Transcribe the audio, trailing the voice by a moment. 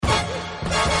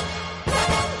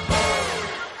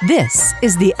This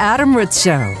is The Adam Ritz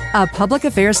Show, a public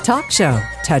affairs talk show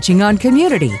touching on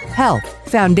community, health,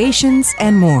 foundations,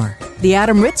 and more. The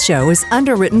Adam Ritz Show is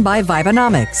underwritten by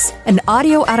Vibenomics, an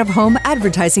audio out-of-home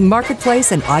advertising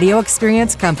marketplace and audio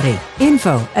experience company.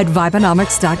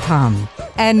 Info@Vibenomics.com.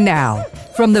 And now,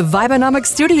 from the Vibenomics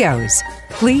studios,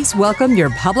 please welcome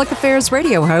your public affairs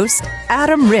radio host,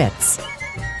 Adam Ritz.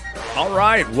 All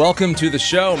right, welcome to the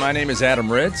show. My name is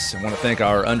Adam Ritz. I want to thank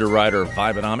our underwriter,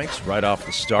 Vibenomics, right off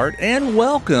the start, and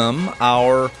welcome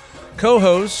our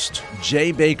co-host,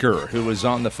 Jay Baker, who is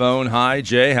on the phone. Hi,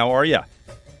 Jay. How are you?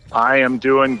 I am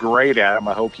doing great, Adam.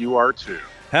 I hope you are too.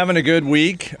 Having a good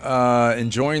week.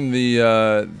 Enjoying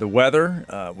the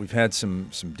weather. We've had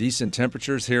some decent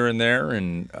temperatures here and there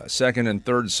in second and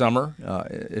third summer.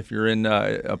 If you're in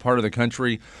a part of the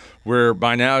country where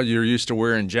by now you're used to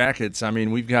wearing jackets, I mean,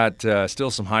 we've got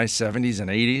still some high 70s and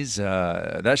 80s.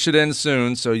 That should end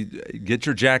soon, so get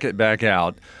your jacket back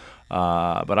out.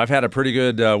 But I've had a pretty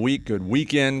good week, good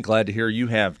weekend. Glad to hear you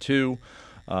have too.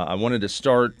 I wanted to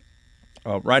start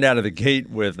right out of the gate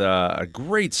with a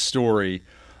great story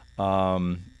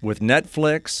with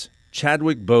Netflix,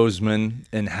 Chadwick Boseman,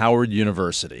 and Howard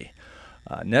University.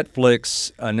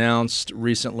 Netflix announced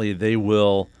recently they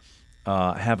will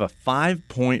have a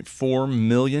 $5.4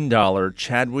 million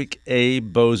Chadwick A.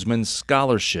 Boseman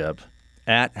scholarship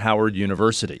at Howard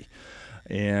University.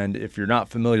 And if you're not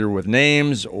familiar with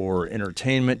names or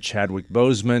entertainment, Chadwick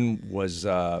Boseman was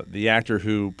the actor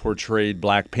who portrayed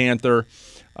Black Panther,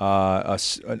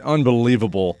 an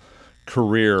unbelievable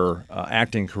career,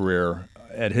 acting career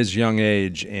at his young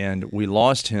age, and we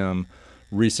lost him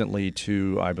recently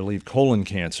to, I believe, colon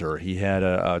cancer. He had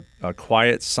a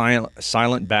quiet,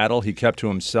 silent battle he kept to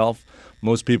himself.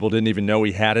 Most people didn't even know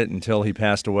he had it until he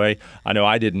passed away. I know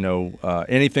I didn't know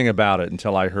anything about it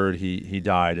until I heard he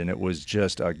died, and it was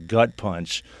just a gut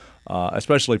punch,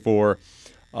 especially for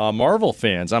Marvel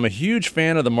fans. I'm a huge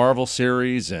fan of the Marvel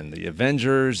series and the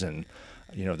Avengers, and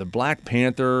you know, the Black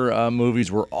Panther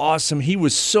movies were awesome. He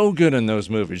was so good in those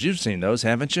movies. You've seen those,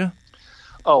 haven't you?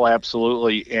 Oh,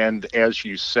 absolutely. And as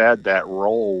you said, that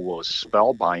role was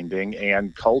spellbinding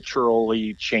and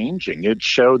culturally changing. It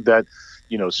showed that,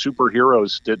 you know,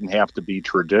 superheroes didn't have to be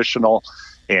traditional.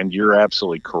 And you're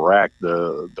absolutely correct.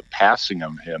 The passing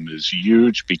of him is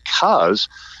huge because,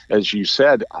 as you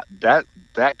said, that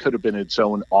could have been its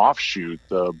own offshoot,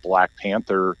 the Black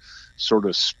Panther sort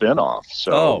of spinoff.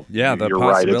 So yeah, you're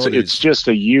right. It's just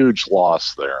a huge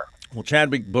loss there. Well,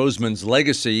 Chadwick Boseman's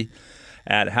legacy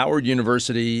at Howard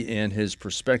University and his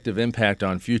prospective impact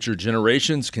on future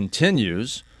generations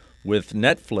continues, with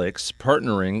Netflix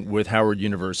partnering with Howard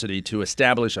University to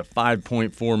establish a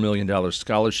 $5.4 million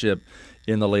scholarship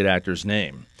in the late actor's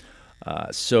name.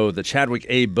 So the Chadwick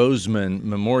A. Boseman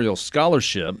Memorial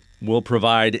Scholarship will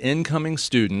provide incoming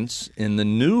students in the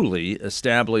newly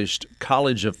established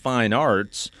College of Fine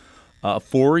Arts a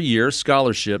 4-year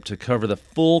scholarship to cover the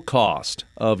full cost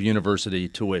of university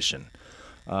tuition.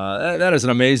 That is an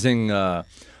amazing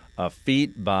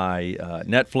feat by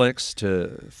Netflix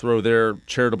to throw their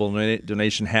charitable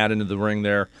donation hat into the ring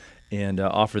there and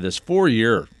offer this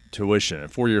 4-year tuition, a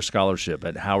 4-year scholarship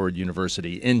at Howard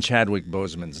University in Chadwick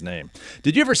Boseman's name.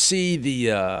 Did you ever see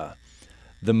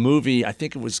the movie? I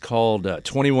think it was called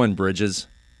 21 Bridges.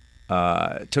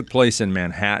 It took place in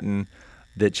Manhattan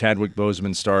that Chadwick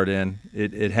Boseman starred in.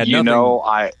 It had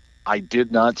nothing. I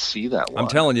did not see that one. I'm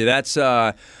telling you, that's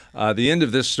the end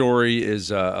of this story is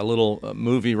a little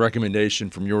movie recommendation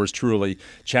from yours truly.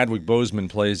 Chadwick Boseman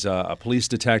plays a police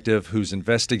detective who's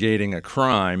investigating a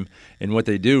crime, and what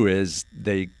they do is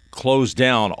they close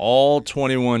down all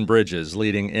 21 bridges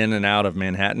leading in and out of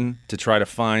Manhattan to try to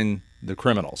find the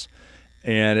criminals.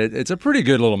 And it's a pretty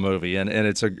good little movie, and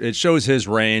it shows his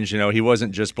range. You know, he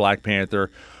wasn't just Black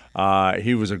Panther.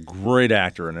 He was a great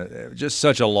actor, and just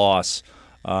such a loss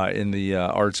in the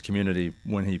arts community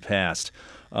when he passed.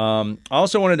 I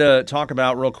also wanted to talk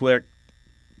about real quick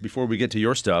before we get to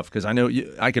your stuff, because I know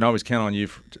I can always count on you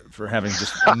for having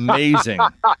just amazing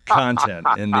content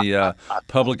in the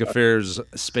public affairs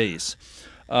space.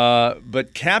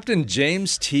 But Captain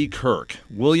James T. Kirk,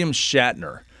 William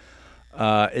Shatner,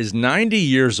 is 90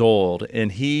 years old,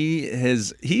 and he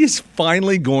is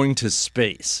finally going to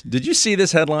space. Did you see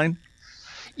this headline?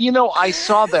 You know, I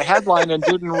saw the headline and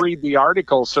didn't read the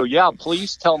article. So, yeah,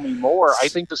 please tell me more. I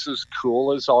think this is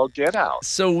cool as all get out.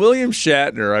 So William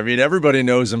Shatner, I mean, everybody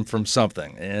knows him from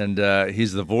something. And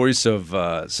he's the voice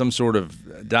of some sort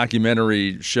of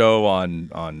documentary show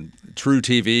on True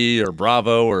TV or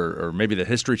Bravo or maybe the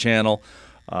History Channel.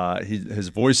 His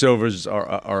voiceovers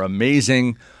are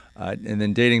amazing. And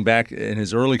then dating back in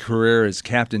his early career as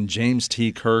Captain James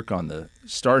T. Kirk on the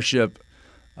Starship,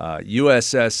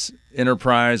 USS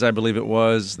Enterprise, I believe it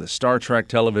was, the Star Trek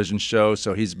television show.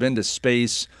 So he's been to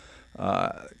space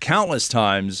countless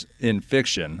times in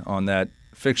fiction on that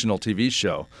fictional TV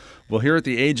show. Well, here at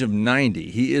the age of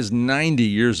 90, he is 90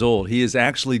 years old. He is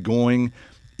actually going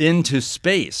into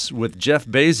space with Jeff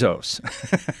Bezos.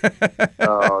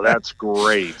 Oh, that's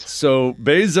great. So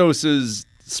Bezos's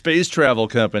space travel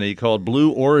company called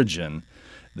Blue Origin,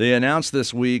 they announced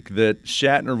this week that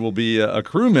Shatner will be a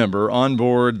crew member on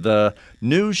board the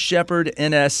New Shepard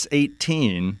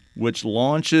NS-18, which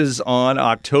launches on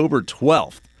October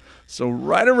 12th. So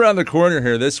right around the corner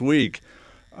here this week,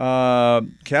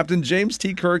 Captain James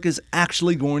T. Kirk is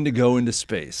actually going to go into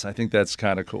space. I think that's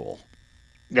kind of cool.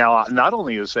 Now, not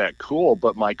only is that cool,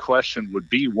 but my question would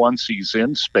be, once he's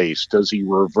in space, does he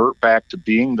revert back to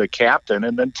being the captain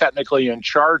and then technically in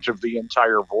charge of the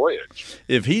entire voyage?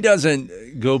 If he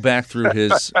doesn't go back through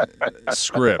his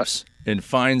scripts and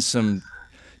find some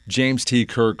James T.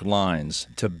 Kirk lines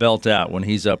to belt out when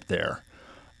he's up there,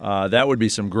 that would be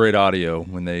some great audio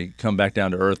when they come back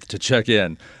down to Earth to check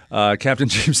in. Captain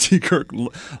James T. Kirk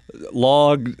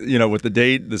log, with the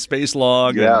date, the space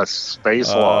log. Yes, space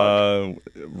log.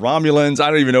 Romulans. I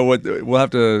don't even know what. We'll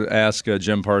have to ask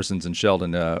Jim Parsons and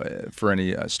Sheldon for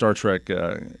any Star Trek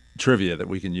trivia that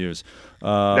we can use.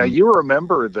 Now, you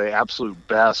remember the absolute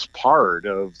best part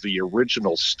of the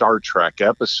original Star Trek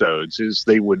episodes is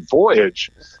they would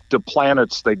voyage to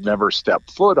planets they'd never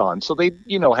stepped foot on. So they,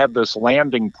 have this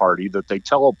landing party that they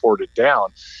teleported down.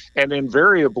 And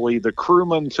invariably, the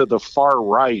crewman to the far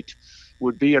right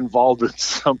would be involved in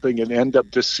something and end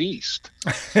up deceased.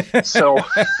 So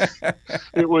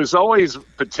it was always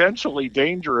potentially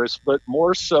dangerous, but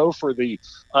more so for the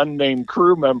unnamed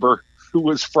crew member who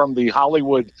was from the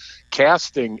Hollywood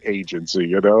casting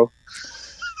agency, and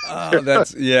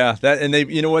they,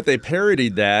 they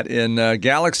parodied that in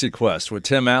Galaxy Quest with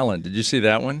Tim Allen. Did you see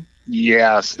that one?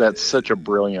 Yes, that's such a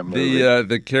brilliant movie.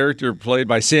 The character played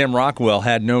by Sam Rockwell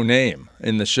had no name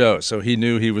in the show, so he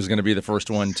knew he was going to be the first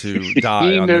one to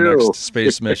die on the next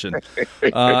space mission.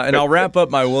 And I'll wrap up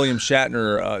my William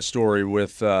Shatner story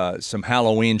with some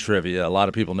Halloween trivia. A lot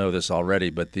of people know this already,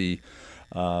 but the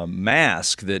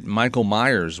mask that Michael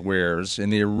Myers wears in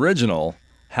the original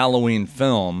Halloween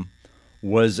film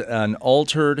was an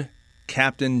altered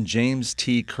Captain James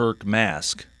T. Kirk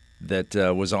mask that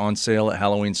was on sale at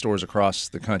Halloween stores across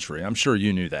the country. I'm sure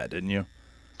you knew that, didn't you?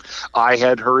 I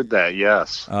had heard that,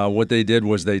 yes. What they did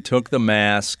was they took the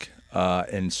mask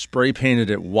and spray painted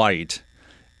it white,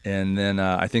 and then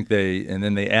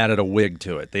they added a wig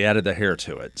to it. They added the hair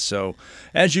to it. So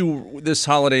this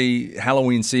holiday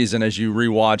Halloween season, as you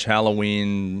rewatch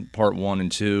Halloween Part 1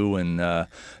 and 2, and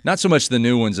not so much the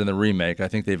new ones in the remake, I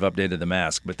think they've updated the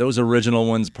mask, but those original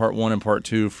ones, Part 1 and Part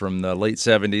 2 from the late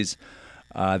 70s,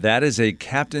 that is a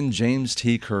Captain James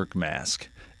T. Kirk mask.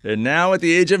 And now at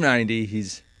the age of 90,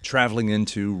 he's traveling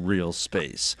into real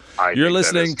space. You're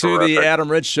listening to The Adam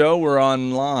Ritz Show. We're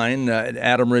online at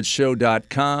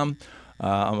adamritzshow.com.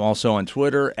 I'm also on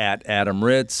Twitter at Adam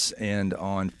Ritz, and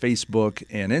on Facebook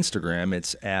and Instagram,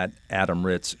 it's at Adam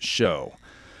Ritz Show.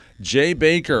 Jay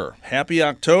Baker, happy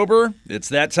October. It's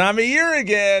that time of year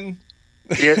again.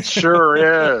 It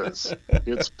sure is.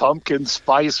 It's pumpkin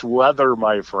spice weather,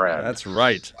 my friend. That's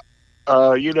right.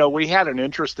 We had an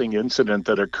interesting incident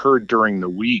that occurred during the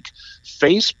week.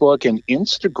 Facebook and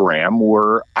Instagram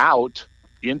were out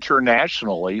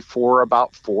internationally for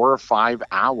about 4 or 5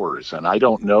 hours. And I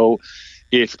don't know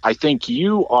I think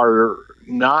you are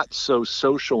not so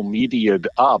social media'd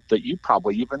up that you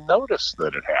probably even noticed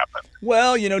that it happened.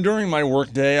 Well, during my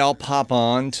workday, I'll pop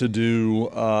on to do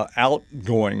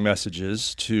outgoing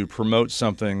messages to promote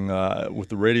something with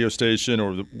the radio station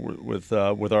or with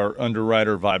our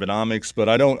underwriter Vibenomics. But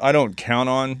I don't count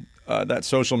on that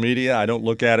social media. I don't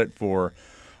look at it for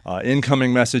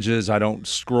incoming messages. I don't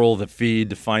scroll the feed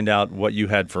to find out what you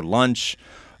had for lunch.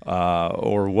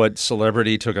 Or what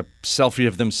celebrity took a selfie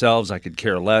of themselves. I could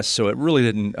care less, so it really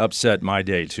didn't upset my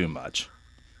day too much.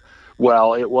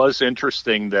 Well, it was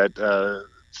interesting that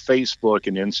Facebook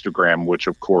and Instagram, which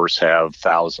of course have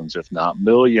thousands, if not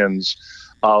millions,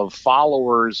 of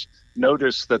followers,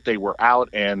 noticed that they were out,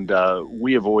 and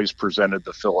we have always presented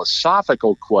the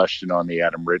philosophical question on the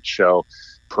Adam Ritz Show.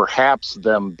 Perhaps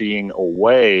them being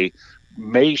away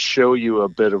may show you a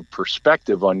bit of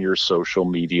perspective on your social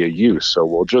media use. So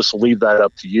we'll just leave that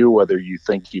up to you, whether you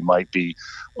think you might be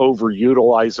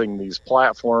overutilizing these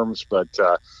platforms. But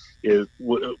it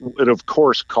of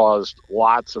course caused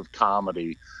lots of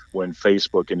comedy when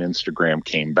Facebook and Instagram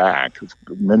came back.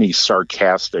 Many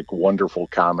sarcastic, wonderful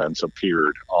comments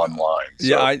appeared online. So.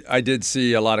 Yeah, I did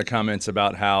see a lot of comments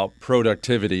about how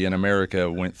productivity in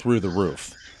America went through the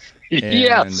roof. And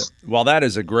yes. while that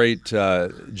is a great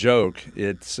joke,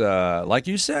 it's like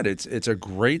you said, it's a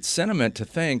great sentiment to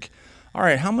think, all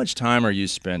right, how much time are you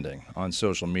spending on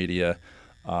social media?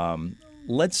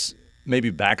 Let's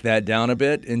maybe back that down a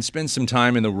bit and spend some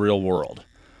time in the real world.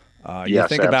 You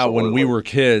think about when we were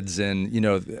kids, and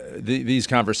these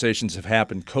conversations have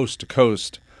happened coast to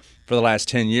coast for the last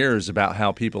 10 years about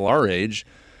how people our age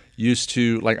used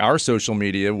to, like, our social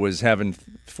media was having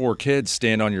 4 kids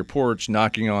stand on your porch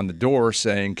knocking on the door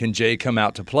saying, "Can Jay come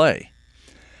out to play?"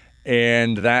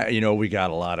 And that, we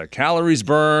got a lot of calories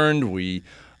burned. We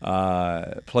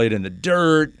played in the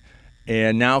dirt.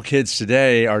 And now kids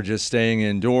today are just staying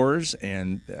indoors,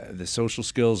 and the social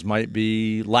skills might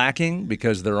be lacking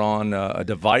because they're on a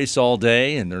device all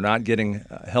day and they're not getting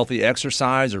healthy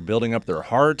exercise or building up their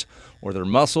heart or their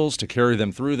muscles to carry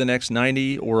them through the next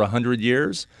 90 or 100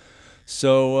 years.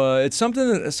 So it's something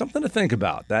to think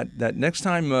about. That next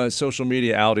time social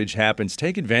media outage happens,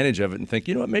 take advantage of it and think,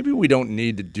 what, maybe we don't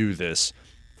need to do this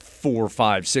 4,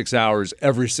 5, 6 hours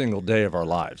every single day of our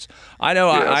lives. I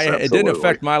know it didn't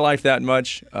affect my life that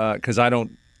much because I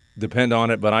don't depend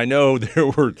on it, but I know there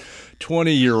were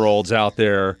 20-year-olds out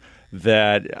there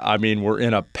that, were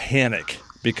in a panic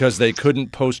because they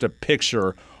couldn't post a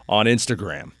picture on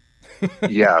Instagram.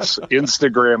 Yes,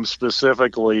 Instagram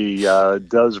specifically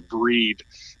does breed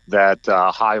that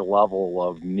high level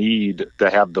of need to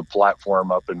have the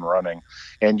platform up and running,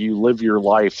 and you live your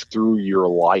life through your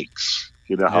likes.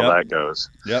 You know how that goes.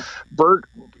 Yep. Bert,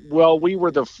 well, we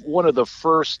were one of the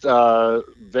first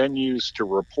venues to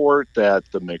report that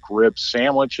the McRib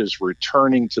sandwich is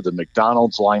returning to the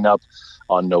McDonald's lineup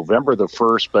on November the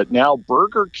 1st. But now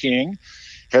Burger King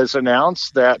has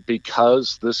announced that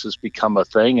because this has become a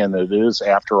thing, and it is,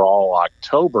 after all,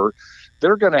 October,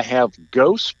 they're going to have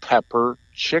ghost pepper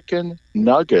chicken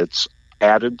nuggets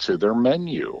added to their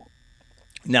menu.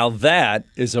 Now that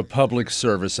is a public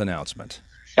service announcement,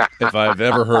 if I've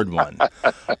ever heard one.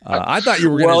 I thought you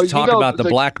were going to talk about the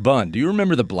black bun. Do you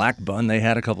remember the black bun they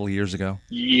had a couple of years ago?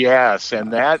 Yes,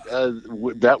 and that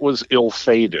was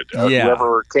ill-fated.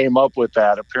 Whoever came up with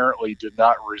that apparently did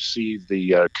not receive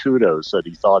the kudos that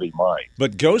he thought he might.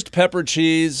 But ghost pepper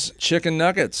cheese chicken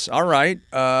nuggets. All right.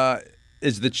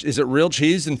 Is it real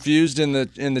cheese infused in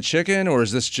the chicken, or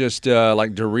is this just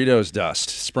like Doritos dust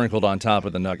sprinkled on top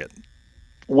of the nugget?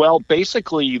 Well,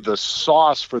 basically, the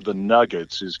sauce for the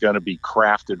nuggets is going to be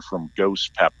crafted from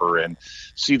ghost pepper. And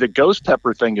see, the ghost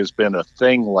pepper thing has been a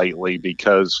thing lately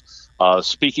because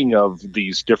speaking of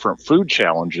these different food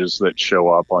challenges that show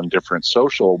up on different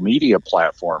social media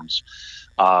platforms,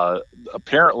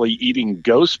 apparently eating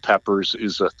ghost peppers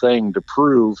is a thing to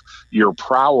prove your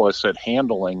prowess at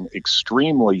handling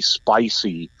extremely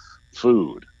spicy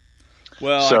food.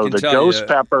 Well, so the ghost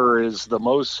pepper is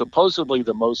supposedly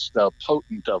the most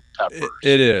potent of peppers.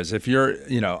 It is. If you're,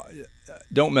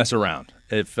 don't mess around.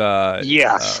 If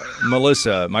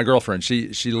Melissa, my girlfriend,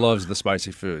 she loves the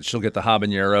spicy food. She'll get the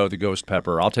habanero, the ghost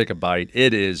pepper. I'll take a bite.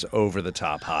 It is over the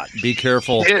top hot. Be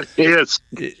careful. It is.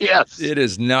 Yes. It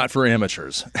is not for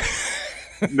amateurs.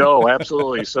 No,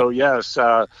 absolutely. So yes,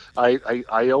 I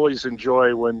always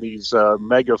enjoy when these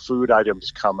mega food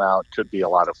items come out. Could be a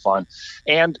lot of fun.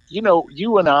 And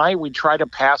you and I, we try to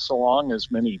pass along as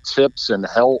many tips and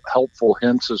helpful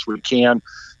hints as we can,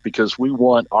 because we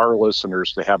want our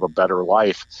listeners to have a better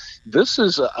life. This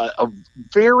is a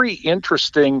very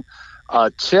interesting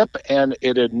tip, and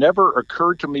it had never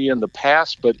occurred to me in the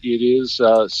past, but it is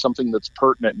something that's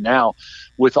pertinent now.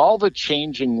 With all the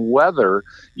changing weather,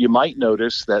 you might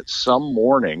notice that some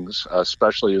mornings,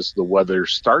 especially as the weather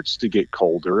starts to get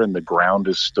colder and the ground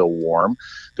is still warm,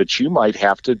 that you might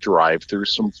have to drive through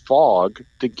some fog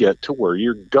to get to where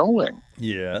you're going.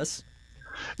 Yes.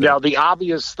 Now, the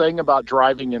obvious thing about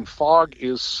driving in fog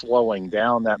is slowing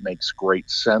down. That makes great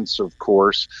sense, of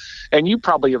course. And you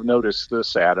probably have noticed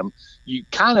this, Adam.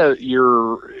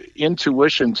 Your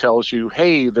intuition tells you,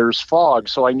 hey, there's fog,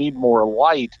 so I need more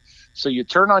light. So you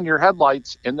turn on your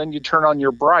headlights and then you turn on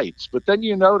your brights. But then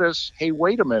you notice, hey,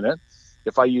 wait a minute.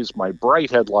 If I use my bright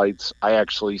headlights, I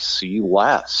actually see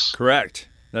less. Correct.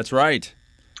 That's right.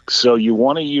 So you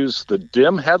want to use the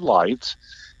dim headlights.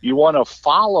 You want to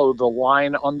follow the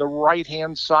line on the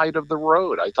right-hand side of the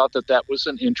road. I thought that was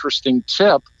an interesting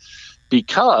tip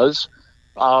because,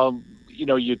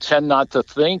 you tend not to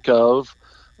think of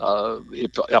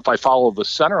if I follow the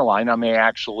center line, I may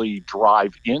actually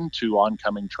drive into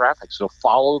oncoming traffic. So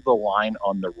follow the line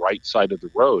on the right side of the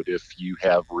road if you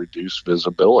have reduced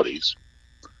visibilities.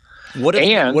 What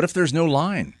if there's no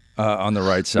line on the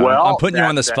right side? Well, I'm putting you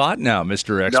on the spot now,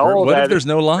 Mr. Expert. No, what if there's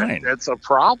no line? That's a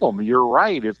problem. You're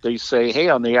right. If they say, hey,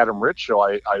 on the Adam Ritz Show,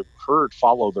 I heard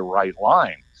follow the right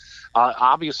line.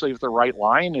 Obviously, if the right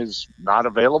line is not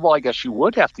available, I guess you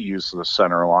would have to use the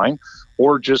center line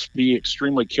or just be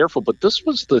extremely careful. But this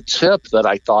was the tip that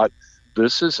I thought,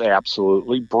 this is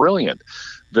absolutely brilliant.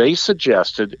 They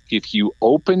suggested if you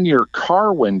open your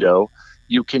car window,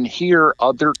 you can hear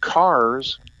other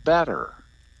cars better.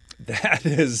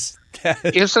 Isn't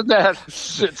that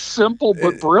it's simple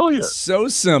but brilliant? It's so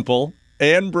simple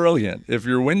and brilliant. If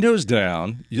your window's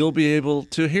down, you'll be able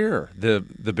to hear the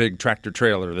big tractor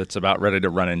trailer that's about ready to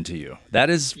run into you. That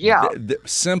is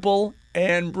simple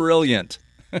and brilliant.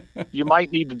 You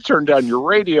might need to turn down your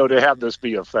radio to have this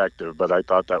be effective, but I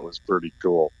thought that was pretty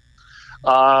cool.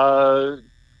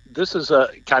 This is a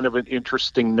kind of an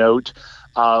interesting note.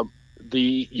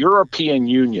 The European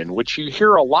Union, which you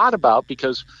hear a lot about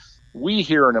because we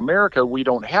here in America, we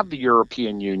don't have the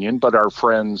European Union, but our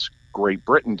friends Great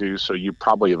Britain do, so you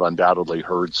probably have undoubtedly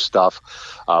heard stuff.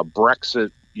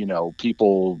 Brexit,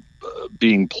 people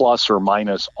being plus or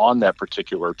minus on that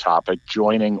particular topic,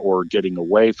 joining or getting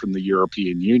away from the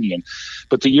European Union.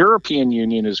 But the European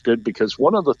Union is good because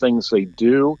one of the things they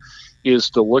do is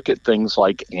to look at things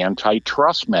like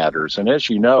antitrust matters. And as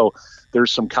you know,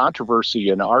 there's some controversy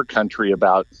in our country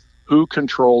about who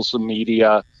controls the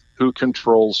media, who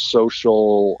controls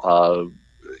social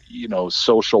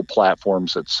social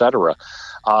platforms, et cetera.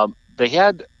 They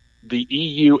had the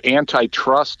EU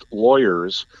antitrust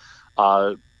lawyers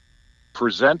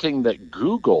presenting that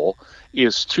Google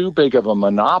is too big of a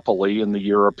monopoly in the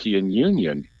European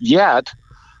Union. Yet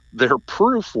their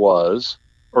proof was,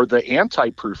 or the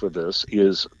anti-proof of this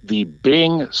is the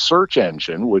Bing search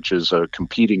engine, which is a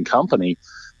competing company.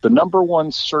 The number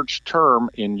one search term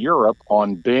in Europe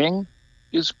on Bing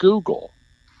is Google.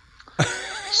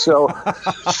 So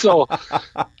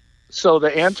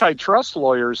the antitrust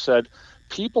lawyers said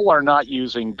people are not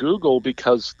using Google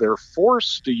because they're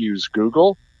forced to use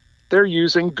Google. They're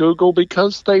using Google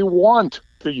because they want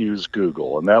to use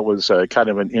Google. And that was kind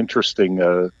of an interesting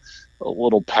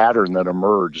little pattern that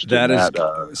emerged. That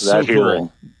hearing.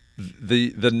 Cool.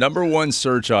 The number one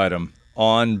search item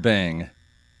on Bing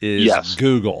is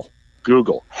Google.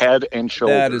 Google, head and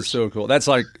shoulders. That is so cool. That's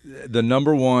like the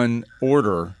number one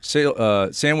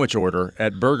sandwich order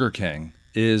at Burger King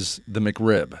is the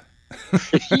McRib.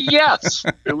 Yes,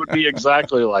 it would be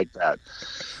exactly like that.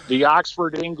 The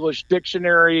Oxford English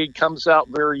Dictionary comes out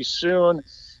very soon,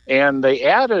 and they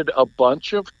added a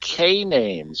bunch of K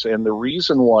names. And the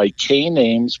reason why K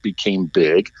names became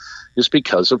big is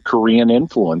because of Korean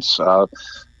influence.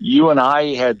 You and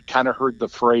I had kind of heard the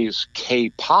phrase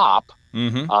K-pop.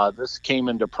 Mm-hmm. This came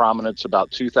into prominence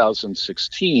about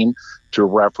 2016 to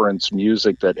reference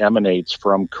music that emanates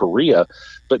from Korea.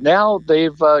 But now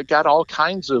they've got all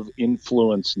kinds of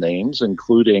influence names,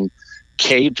 including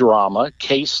K-drama,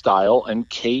 K-style, and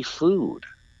K-food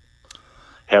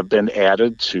have been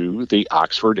added to the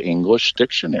Oxford English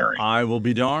Dictionary. I will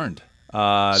be darned.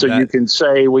 You can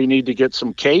say we need to get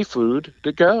some K-food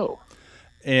to go.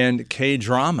 And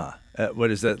K-drama.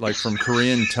 What is that, like from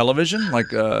Korean television?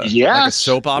 Like a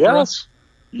soap opera?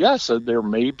 Yes. There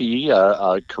may be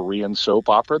a Korean soap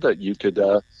opera that you could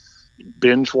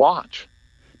binge watch.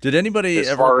 Did anybody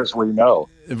as far as we know.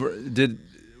 This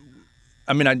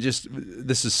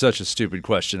is such a stupid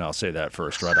question. I'll say that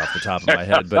first right off the top of my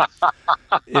head. But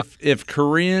if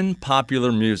Korean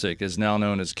popular music is now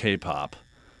known as K-pop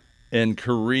and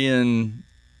Korean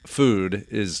food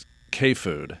is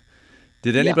K-food,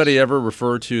 did anybody ever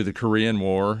refer to the Korean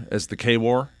War as the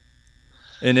K-War?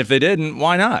 And if they didn't,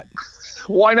 why not?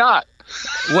 Why not?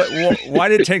 Why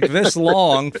did it take this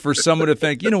long for someone to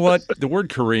think, you know what, the word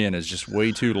Korean is just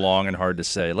way too long and hard to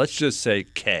say. Let's just say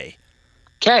K.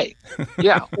 K.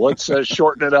 Yeah, let's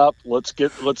shorten it up. Let's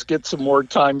get some more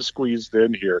time squeezed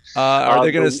in here. Are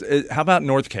they going to? How about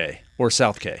North K or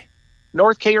South K?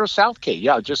 North K or South K?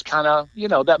 Yeah, just kind of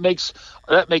that makes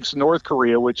North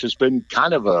Korea, which has been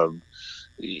kind of a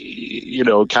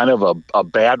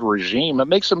bad regime. It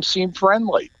makes them seem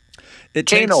friendly. It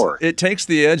takes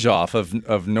the edge off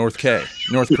of North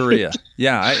Korea.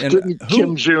 Yeah,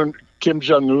 Kim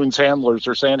Jong-un's handlers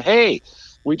are saying, "Hey,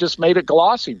 we just made it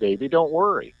glossy, baby. Don't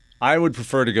worry." I would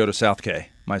prefer to go to South K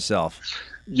myself.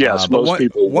 Yes, most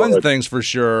people would. One thing's for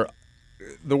sure,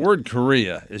 the word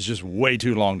Korea is just way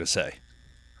too long to say.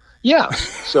 Yeah,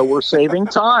 so we're saving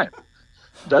time.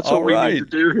 That's what we need to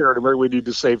do here. We need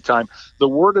to save time. The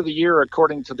word of the year,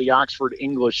 according to the Oxford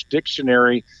English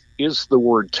Dictionary, is the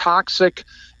word toxic.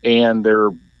 And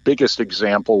their biggest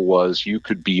example was you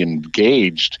could be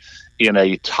engaged in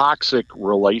a toxic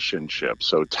relationship.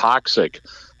 So toxic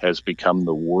has become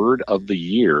the word of the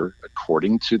year,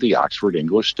 according to the Oxford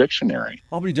English Dictionary.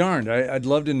 I'll be darned. I'd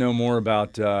love to know more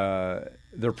about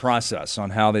their process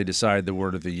on how they decide the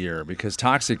word of the year, because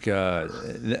toxic,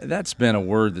 that's been a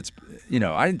word that's,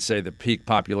 I'd say the peak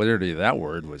popularity of that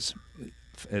word was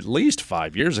at least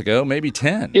 5 years ago, maybe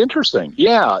 10. Interesting.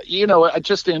 Yeah. You and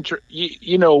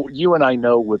I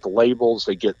know with labels,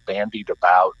 they get bandied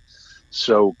about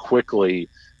so quickly.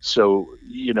 So,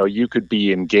 you could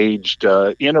be engaged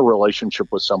in a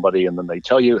relationship with somebody, and then they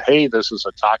tell you, hey, this is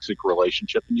a toxic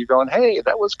relationship. And you're going, hey,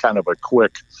 that was kind of a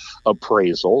quick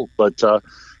appraisal. But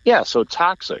so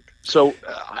toxic. So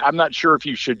I'm not sure if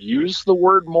you should use the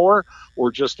word more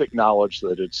or just acknowledge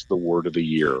that it's the word of the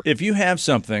year. If you have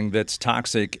something that's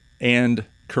toxic and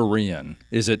Korean,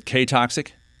 is it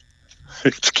K-toxic?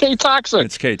 It's K-toxic.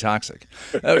 It's K-toxic,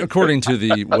 according to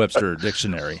the Webster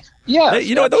Dictionary. Yeah,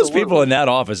 those people in that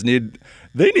office need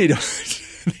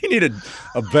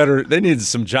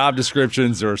some job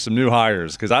descriptions or some new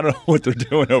hires, because I don't know what they're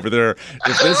doing over there.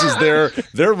 If this is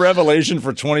their revelation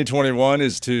for 2021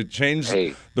 is to change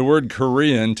the word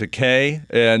Korean to K,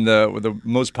 and the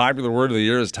most popular word of the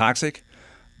year is toxic.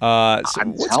 So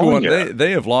what's going on?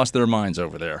 They have lost their minds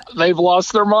over there. They've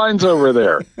lost their minds over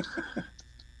there.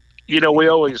 We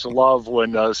always love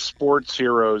when sports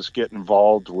heroes get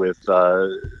involved with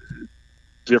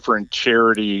different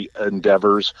charity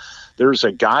endeavors. There's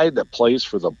a guy that plays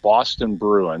for the Boston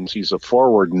Bruins. He's a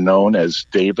forward known as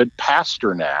David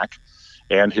Pasternak,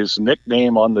 and his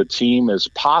nickname on the team is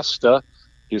Pasta.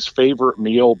 His favorite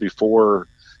meal before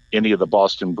any of the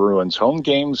Boston Bruins home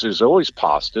games is always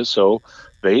pasta, so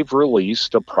they've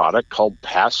released a product called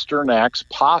Pasternak's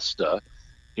Pasta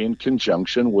in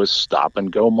conjunction with Stop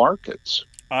and Go Markets.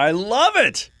 I love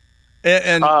it.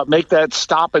 And make that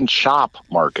Stop and Shop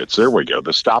Markets. There we go.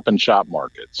 The Stop and Shop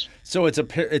Markets. So it's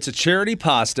a charity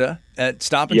pasta at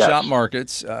Stop and Shop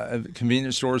Markets,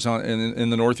 convenience stores in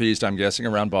the Northeast, I'm guessing,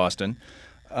 around Boston.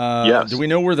 Yes. Do we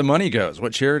know where the money goes?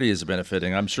 What charity is it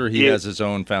benefiting? I'm sure he has his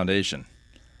own foundation.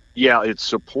 Yeah, it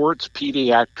supports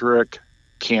pediatric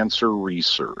cancer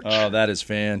research. Oh, that is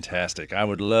fantastic. I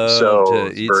would love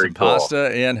to eat some pasta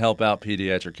and help out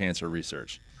pediatric cancer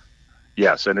research.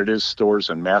 Yes, and it is stores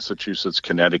in Massachusetts,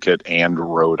 Connecticut, and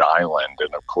Rhode Island.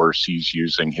 And, of course, he's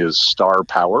using his star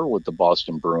power with the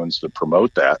Boston Bruins to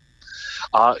promote that.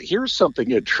 Here's something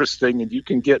interesting, and you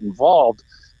can get involved.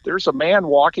 There's a man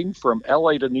walking from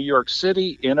L.A. to New York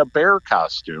City in a bear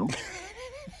costume.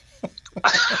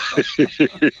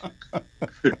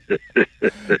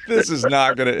 This is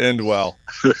not going to end well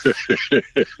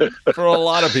for a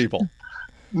lot of people.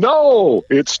 No,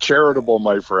 it's charitable,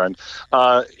 my friend.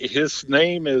 His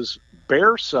name is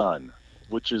Bearson,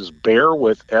 which is bear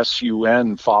with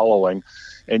S-U-N following.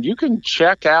 And you can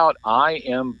check out I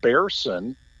Am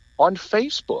Bearson on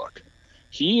Facebook.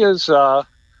 He is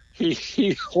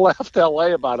he left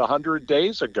L.A. about 100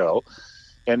 days ago,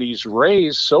 and he's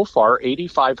raised so far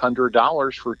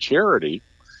 $8,500 for charity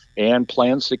and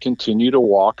plans to continue to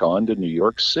walk on to New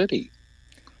York City.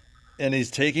 And he's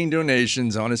taking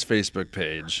donations on his Facebook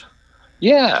page.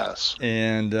 Yes.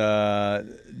 And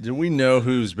do we know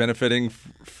who's benefiting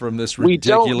from this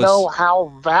ridiculous... We don't know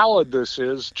how valid this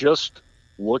is, just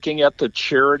looking at the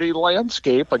charity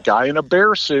landscape, a guy in a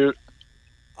bear suit.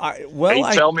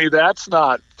 Tell me that's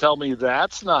not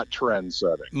trend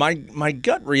setting. My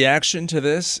gut reaction to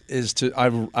this is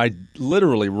I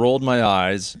literally rolled my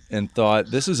eyes and thought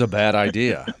this is a bad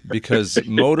idea, because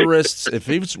motorists, if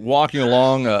he's walking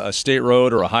along a state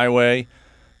road or a highway,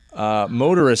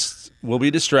 motorists will be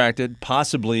distracted,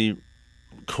 possibly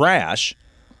crash,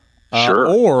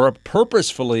 or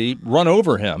purposefully run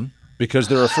over him because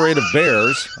they're afraid of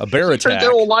bears, a bear attack. They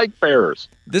don't like bears.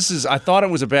 I thought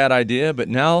it was a bad idea, but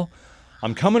now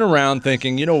I'm coming around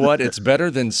thinking, you know what? It's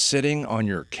better than sitting on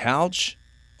your couch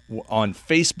on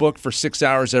Facebook for 6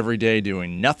 hours every day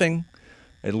doing nothing.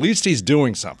 At least he's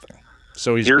doing something.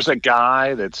 So here's a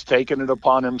guy that's taken it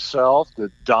upon himself to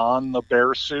don the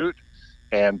bear suit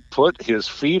and put his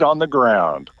feet on the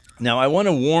ground. Now, I want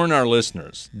to warn our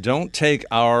listeners, don't take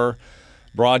our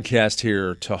broadcast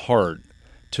here to heart,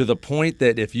 to the point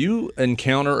that if you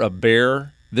encounter a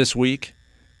bear this week,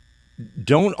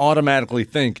 don't automatically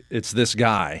think it's this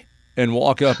guy and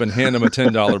walk up and hand him a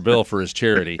 $10 bill for his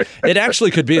charity. It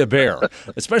actually could be a bear,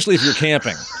 especially if you're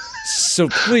camping. So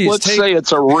please let's say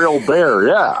it's a real bear.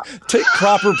 Yeah. Take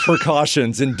proper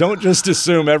precautions and don't just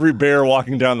assume every bear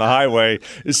walking down the highway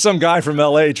is some guy from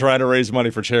L.A. trying to raise money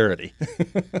for charity.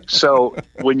 So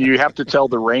when you have to tell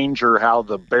the ranger how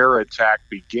the bear attack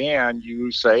began,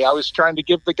 you say, I was trying to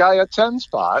give the guy a 10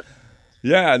 spot.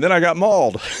 Yeah, and then I got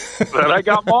mauled.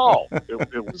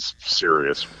 It was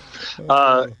serious.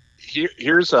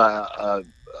 Here's a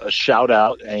shout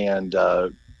out and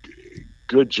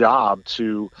good job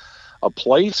to a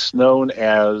place known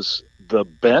as the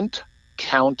Bent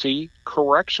County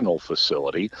Correctional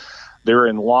Facility. They're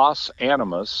in Los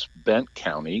Animas, Bent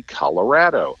County,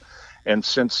 Colorado. And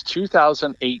since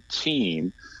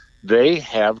 2018, they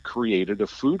have created a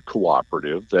food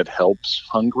cooperative that helps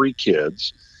hungry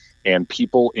kids and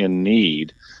people in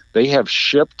need. They have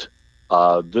shipped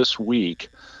this week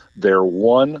their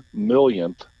 1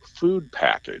 millionth food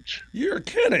package. You're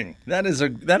kidding. That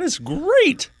is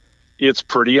great. It's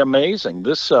pretty amazing.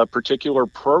 This particular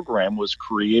program was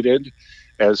created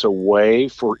as a way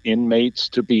for inmates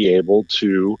to be able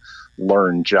to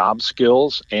learn job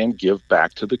skills and give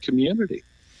back to the community.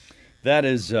 That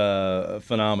is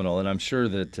phenomenal, and I'm sure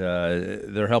that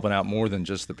they're helping out more than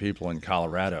just the people in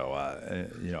Colorado.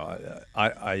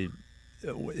 I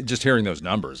just hearing those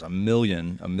numbers, a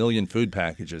million food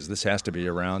packages. This has to be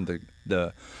around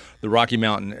the Rocky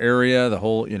Mountain area, the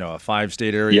whole, a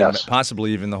 5-state area, yes.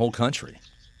 Possibly even the whole country.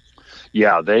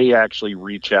 Yeah, they actually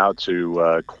reach out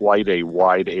to quite a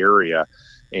wide area,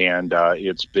 and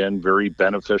it's been very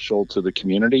beneficial to the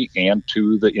community and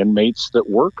to the inmates that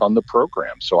work on the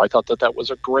program. So I thought that was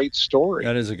a great story.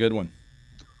 That is a good one.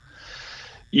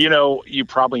 You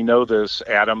probably know this,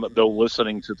 Adam, though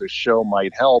listening to the show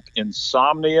might help.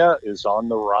 Insomnia is on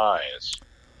the rise.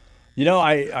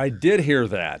 I did hear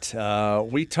that.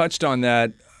 We touched on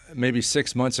that maybe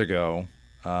 6 months ago.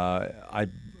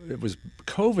 It was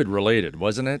COVID related,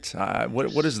 wasn't it?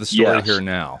 What is the story here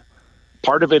now?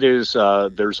 Part of it is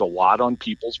there's a lot on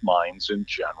people's minds in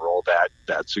general.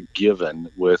 That's a given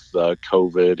with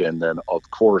COVID, and then of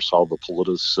course all the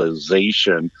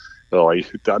politicization.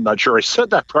 I'm not sure I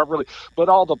said that properly, but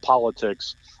all the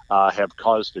politics have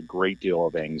caused a great deal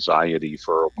of anxiety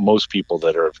for most people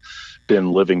that have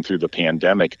been living through the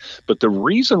pandemic. But the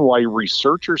reason why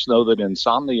researchers know that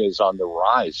insomnia is on the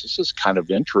rise, this is kind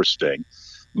of interesting.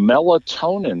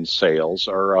 Melatonin sales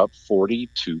are up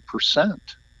 42%.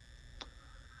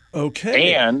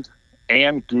 Okay.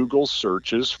 And Google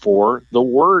searches for the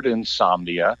word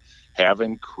insomnia have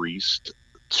increased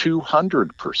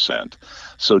 200%.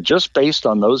 So just based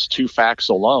on those two facts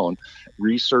alone,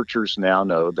 researchers now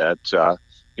know that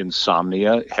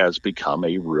insomnia has become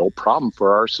a real problem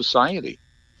for our society.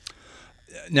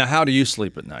 Now, how do you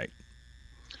sleep at night?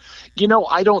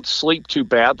 I don't sleep too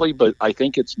badly, but I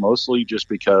think it's mostly just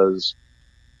because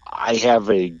I have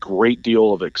a great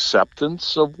deal of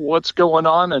acceptance of what's going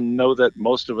on and know that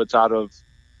most of it's out of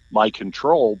my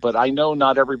control, but I know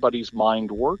not everybody's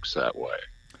mind works that way.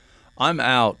 I'm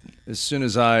out as soon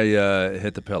as I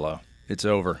hit the pillow. It's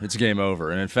over. It's game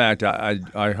over. And in fact, I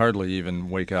hardly even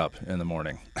wake up in the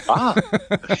morning.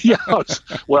 Yes.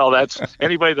 Well, that's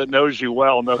anybody that knows you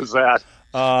well knows that.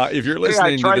 If you're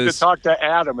listening I tried to this, to talk to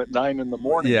Adam at 9 a.m.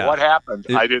 Yeah. What happened?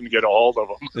 I didn't get a hold of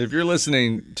him. If you're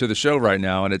listening to the show right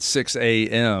now and it's 6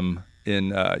 a.m.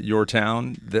 in your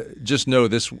town, just know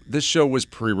this show was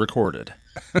pre-recorded.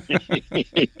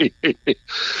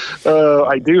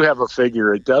 I do have a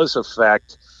figure. It does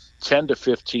affect 10 to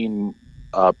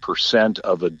 15%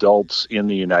 of adults in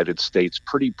the United States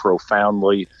pretty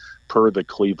profoundly, per the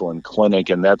Cleveland Clinic,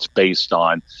 and that's based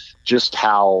on just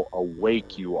how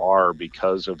awake you are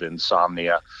because of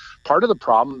insomnia. Part of the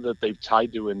problem that they've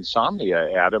tied to insomnia,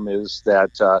 Adam, is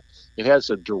that it has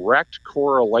a direct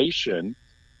correlation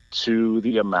to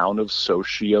the amount of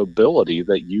sociability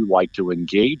that you like to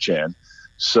engage in,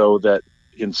 so that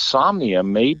insomnia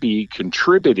may be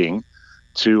contributing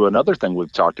to another thing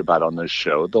we've talked about on this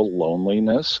show, the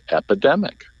loneliness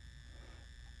epidemic.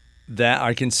 That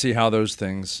I can see how those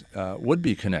things would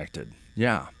be connected.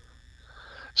 Yeah.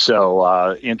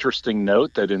 So interesting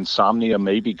note that insomnia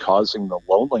may be causing the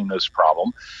loneliness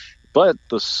problem. But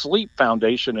the Sleep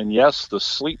Foundation, and yes, the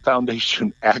Sleep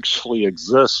Foundation actually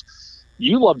exists.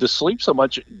 You love to sleep so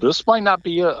much, this might not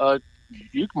be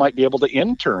you might be able to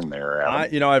intern there,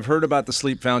 Adam. I've heard about the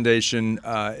Sleep Foundation.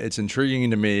 It's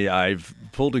intriguing to me. I've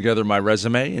pulled together my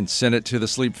resume and sent it to the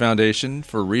Sleep Foundation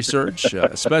for research,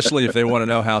 especially if they want to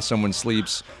know how someone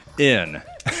sleeps in.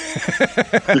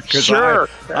 Sure.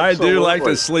 I do like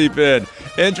to sleep in.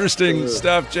 Interesting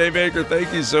stuff, Jay Baker.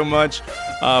 Thank you so much.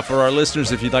 For our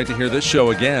listeners, if you'd like to hear this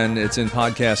show again, it's in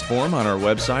podcast form on our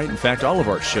website. In fact, all of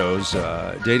our shows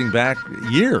dating back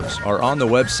years are on the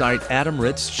website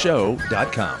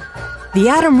adamritzshow.com. The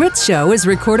Adam Ritz Show is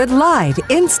recorded live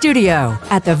in studio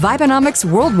at the Vibenomics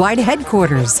Worldwide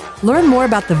Headquarters. Learn more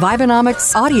about the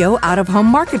Vibenomics Audio Out-of-Home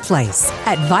Marketplace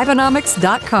at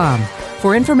Vibenomics.com.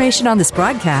 For information on this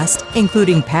broadcast,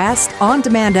 including past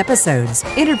on-demand episodes,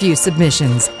 interview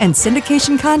submissions, and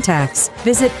syndication contacts,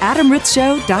 visit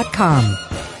AdamRitzShow.com.